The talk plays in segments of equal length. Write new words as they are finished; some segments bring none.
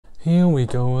Here we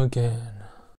go again.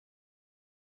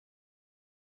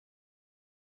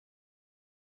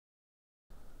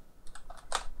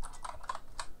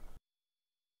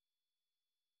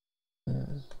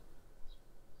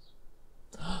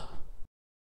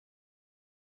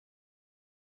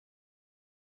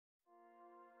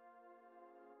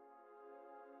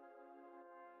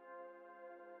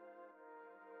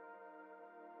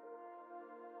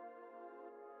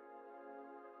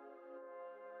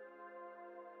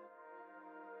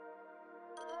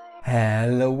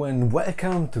 Hello and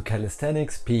welcome to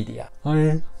Calisthenicspedia.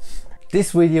 Hi.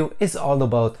 This video is all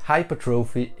about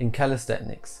hypertrophy in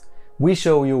calisthenics. We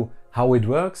show you how it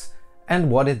works and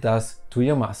what it does to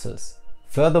your muscles.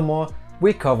 Furthermore,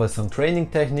 we cover some training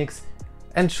techniques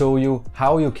and show you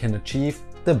how you can achieve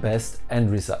the best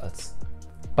end results.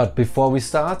 But before we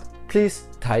start, please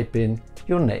type in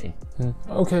your name.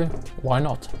 Okay, why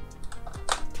not?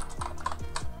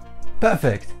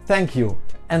 Perfect, thank you.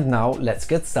 And now let's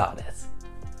get started.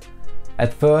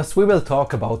 At first we will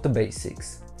talk about the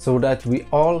basics, so that we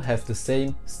all have the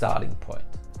same starting point.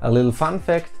 A little fun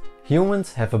fact,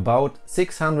 humans have about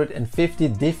 650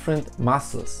 different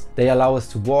muscles. They allow us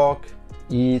to walk,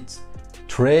 eat,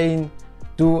 train,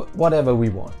 do whatever we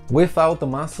want. Without the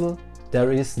muscle,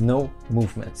 there is no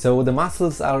movement. So the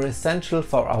muscles are essential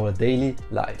for our daily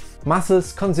life.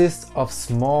 Muscles consist of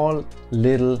small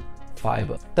little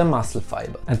fiber, the muscle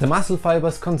fiber. And the muscle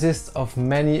fibers consist of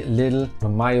many little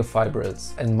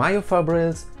myofibrils. And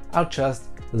myofibrils are just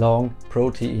long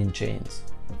protein chains.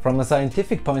 From a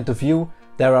scientific point of view,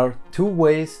 there are two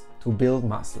ways to build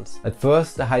muscles. At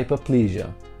first, the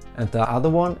hyperplasia, and the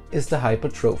other one is the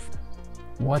hypertrophy.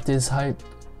 What is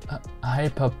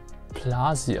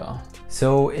hyperplasia?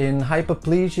 So in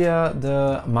hyperplasia,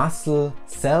 the muscle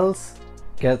cells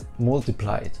get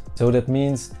multiplied. So that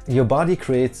means your body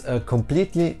creates a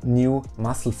completely new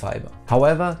muscle fiber.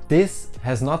 However, this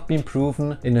has not been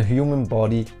proven in a human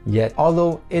body yet,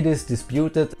 although it is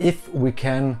disputed if we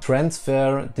can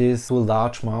transfer this to a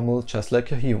large mammal just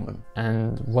like a human.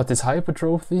 And what is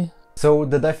hypertrophy? So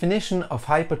the definition of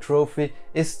hypertrophy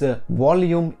is the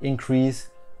volume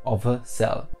increase of a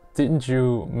cell. Didn't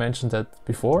you mention that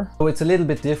before? So it's a little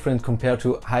bit different compared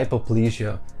to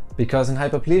hyperplasia, because in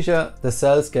hyperplasia the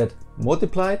cells get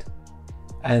multiplied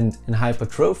and in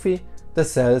hypertrophy the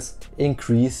cells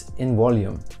increase in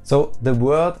volume. So the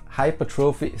word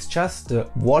hypertrophy is just the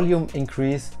volume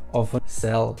increase of a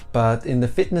cell, but in the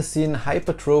fitness scene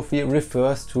hypertrophy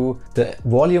refers to the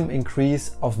volume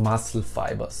increase of muscle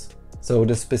fibers. So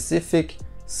the specific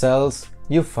cells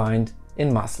you find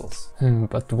in muscles.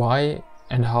 But why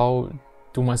and how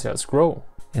do my cells grow?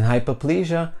 In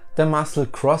hyperplasia, the muscle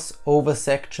crossover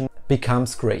section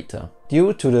becomes greater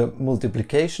due to the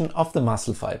multiplication of the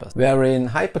muscle fibers. Where in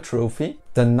hypertrophy,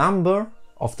 the number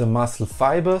of the muscle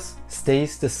fibers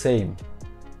stays the same.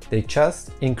 They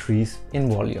just increase in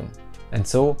volume. And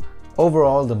so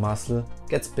overall the muscle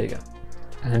gets bigger.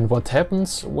 And what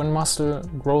happens when muscle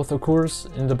growth occurs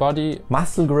in the body?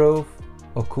 Muscle growth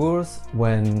occurs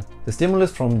when the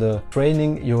stimulus from the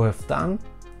training you have done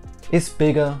is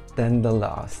bigger than the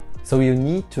last. So you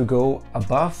need to go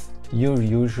above your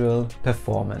usual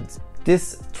performance.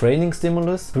 This training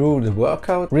stimulus through the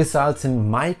workout results in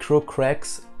micro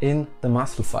cracks in the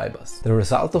muscle fibers. The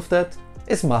result of that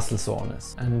is muscle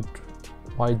soreness. And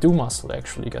why do muscle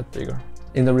actually get bigger?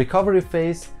 In the recovery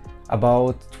phase,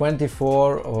 about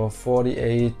 24 or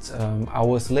 48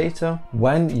 hours later,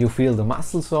 when you feel the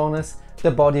muscle soreness,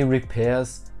 the body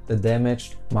repairs the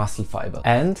damaged muscle fiber.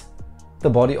 And the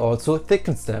body also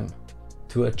thickens them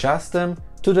to adjust them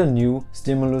to the new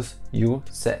stimulus you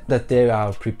set, that they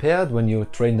are prepared when you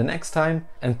train the next time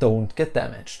and don't get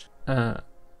damaged.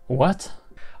 What?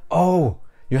 Oh,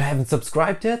 you haven't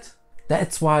subscribed yet?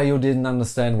 That's why you didn't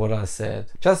understand what I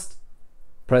said. Just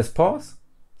press pause,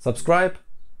 subscribe,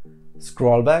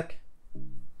 scroll back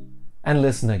and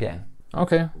listen again.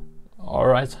 Okay,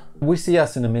 alright. We see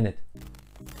us in a minute.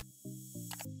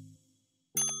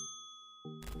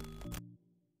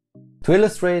 To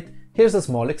illustrate, here's a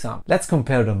small example. Let's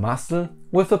compare the muscle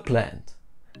with a plant.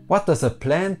 What does a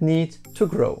plant need to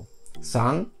grow?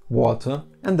 Sun, water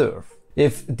and earth.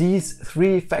 If these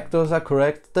three factors are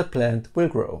correct, the plant will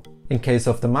grow. In case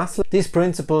of the muscle, these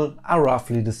principles are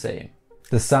roughly the same.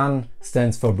 The sun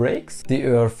stands for breaks, the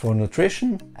earth for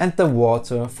nutrition and the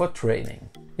water for training.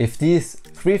 If these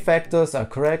three factors are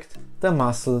correct, the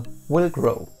muscle will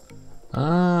grow.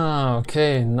 Ah,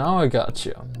 okay, now I got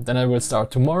you. Then I will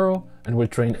start tomorrow and will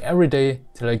train every day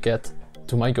till I get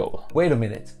to my goal. Wait a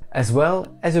minute. As well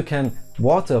as you can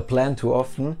water a plant too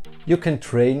often, you can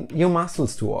train your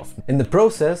muscles too often. In the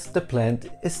process, the plant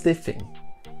is stiffing.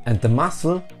 and the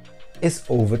muscle is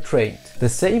overtrained. The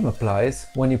same applies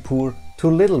when you pour too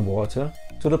little water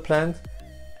to the plant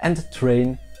and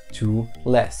train too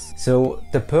less. So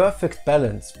the perfect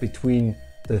balance between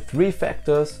the three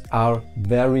factors are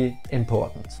very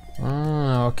important.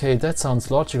 Okay, that sounds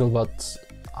logical, but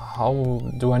how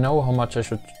do I know how much I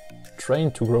should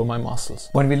train to grow my muscles?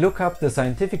 When we look up the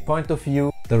scientific point of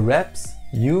view, the reps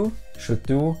you should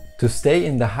do to stay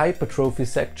in the hypertrophy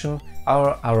section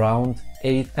are around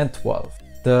 8 and 12.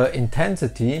 The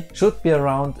intensity should be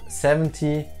around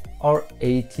 70 or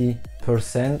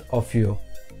 80% of your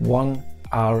 1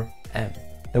 RM.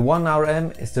 The 1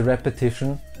 RM is the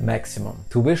repetition maximum.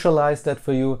 To visualize that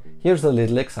for you, here's a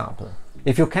little example.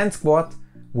 If you can squat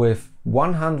with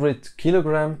 100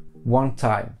 kg one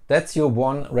time, that's your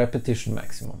 1 repetition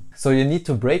maximum. So you need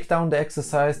to break down the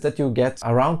exercise that you get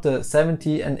around the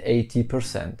 70 and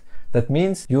 80%. That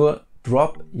means you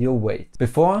drop your weight.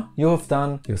 Before you have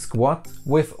done your squat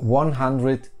with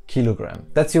 100 kg.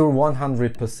 That's your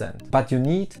 100%. But you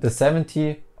need the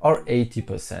 70 or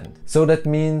 80%. So that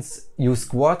means you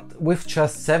squat with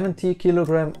just 70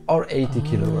 kg or 80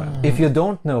 kg. If you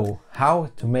don't know how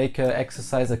to make an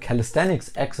exercise, a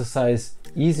calisthenics exercise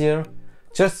easier,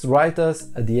 just write us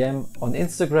a DM on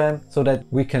Instagram so that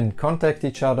we can contact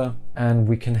each other and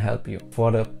we can help you.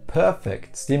 For the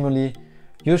perfect stimuli,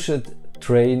 you should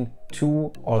train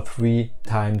 2 or 3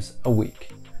 times a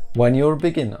week. When you're a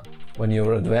beginner, when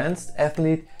you're an advanced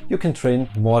athlete, you can train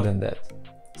more than that.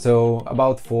 So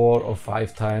about 4 or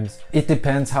 5 times. It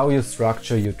depends how you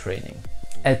structure your training.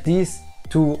 At these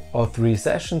 2 or 3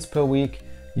 sessions per week,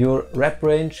 your rep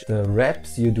range, the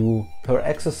reps you do per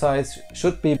exercise,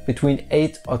 should be between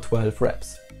 8 or 12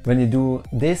 reps. When you do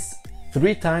this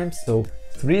 3 times, so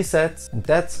 3 sets,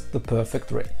 that's the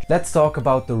perfect range. Let's talk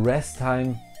about the rest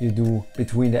time you do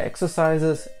between the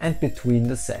exercises and between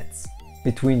the sets.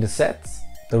 Between the sets,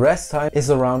 the rest time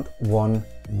is around 1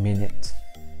 minute.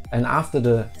 And after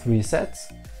the 3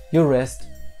 sets, you rest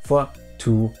for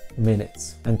 2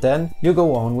 minutes. And then you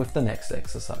go on with the next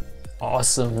exercise.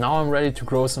 Awesome, now I'm ready to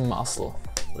grow some muscle.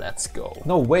 Let's go.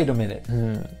 No, wait a minute.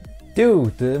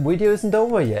 Dude, the video isn't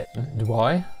over yet.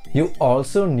 Why? You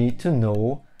also need to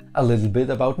know a little bit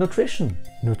about nutrition.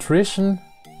 Nutrition?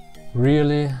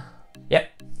 Really? Yep,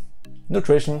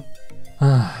 nutrition.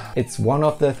 It's one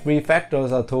of the 3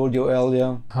 factors I told you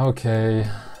earlier. Okay.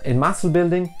 In muscle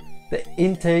building, the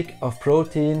intake of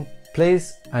protein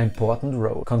plays an important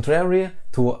role. Contrary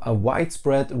to a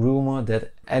widespread rumor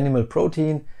that animal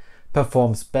protein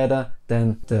performs better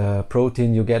than the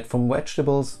protein you get from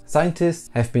vegetables, scientists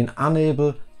have been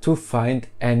unable to find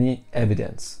any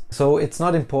evidence. So it's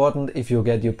not important if you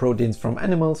get your proteins from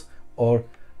animals or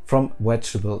from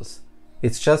vegetables.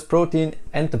 It's just protein,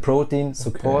 and the protein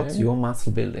supports your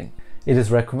muscle building. It is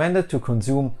recommended to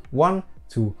consume 1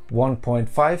 to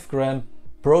 1.5 gram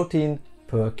protein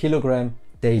per kilogram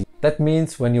daily. That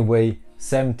means when you weigh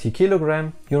 70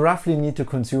 kilogram, you roughly need to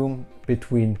consume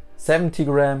between 70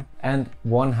 gram and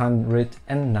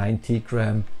 190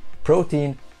 gram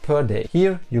protein per day.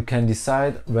 Here you can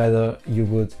decide whether you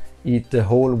would eat the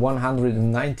whole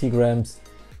 190 grams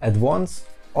at once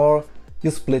or you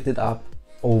split it up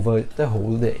over the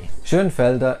whole day.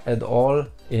 Schoenfelder et al.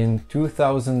 In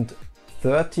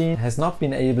 2013 has not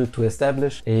been able to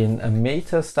establish in a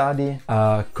meta-study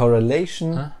a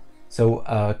correlation, so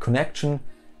a connection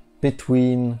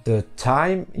between the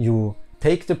time you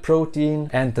take the protein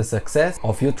and the success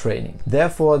of your training.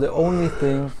 Therefore, the only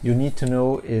thing you need to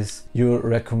know is your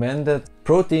recommended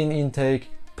protein intake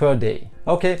per day.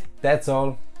 Okay, that's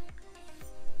all.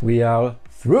 We are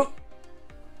through.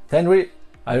 Henry,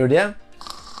 are you there?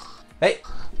 Hey!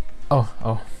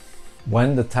 Oh.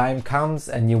 When the time comes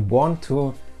and you want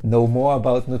to know more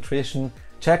about nutrition,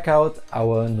 check out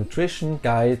our nutrition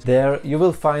guide. There you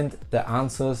will find the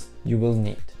answers you will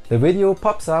need. The video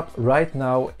pops up right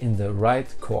now in the right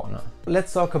corner.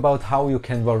 Let's talk about how you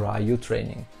can vary your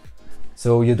training,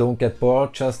 so you don't get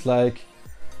bored just like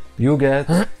you get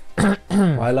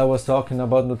while I was talking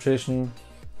about nutrition.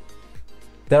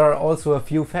 There are also a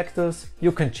few factors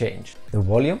you can change: the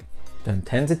volume, the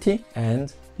intensity,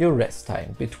 and your rest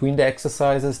time between the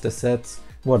exercises, the sets,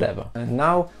 whatever. And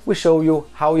now we show you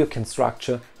how you can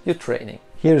structure your training.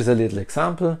 Here's a little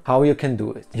example how you can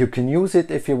do it. You can use it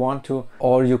if you want to,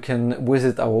 or you can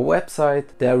visit our website.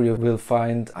 There you will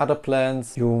find other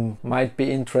plans you might be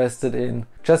interested in.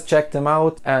 Just check them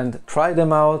out and try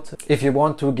them out. If you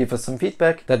want to give us some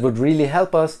feedback, that would really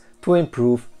help us to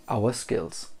improve our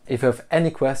skills. If you have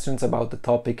any questions about the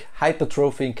topic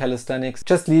hypertrophy in calisthenics,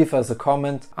 just leave us a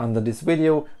comment under this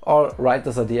video or write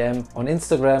us a DM on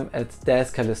Instagram at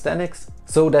Daaz Calisthenics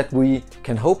so that we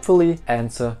can hopefully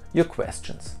answer your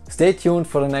questions. Stay tuned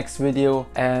for the next video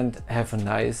and have a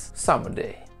nice summer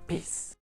day. Peace.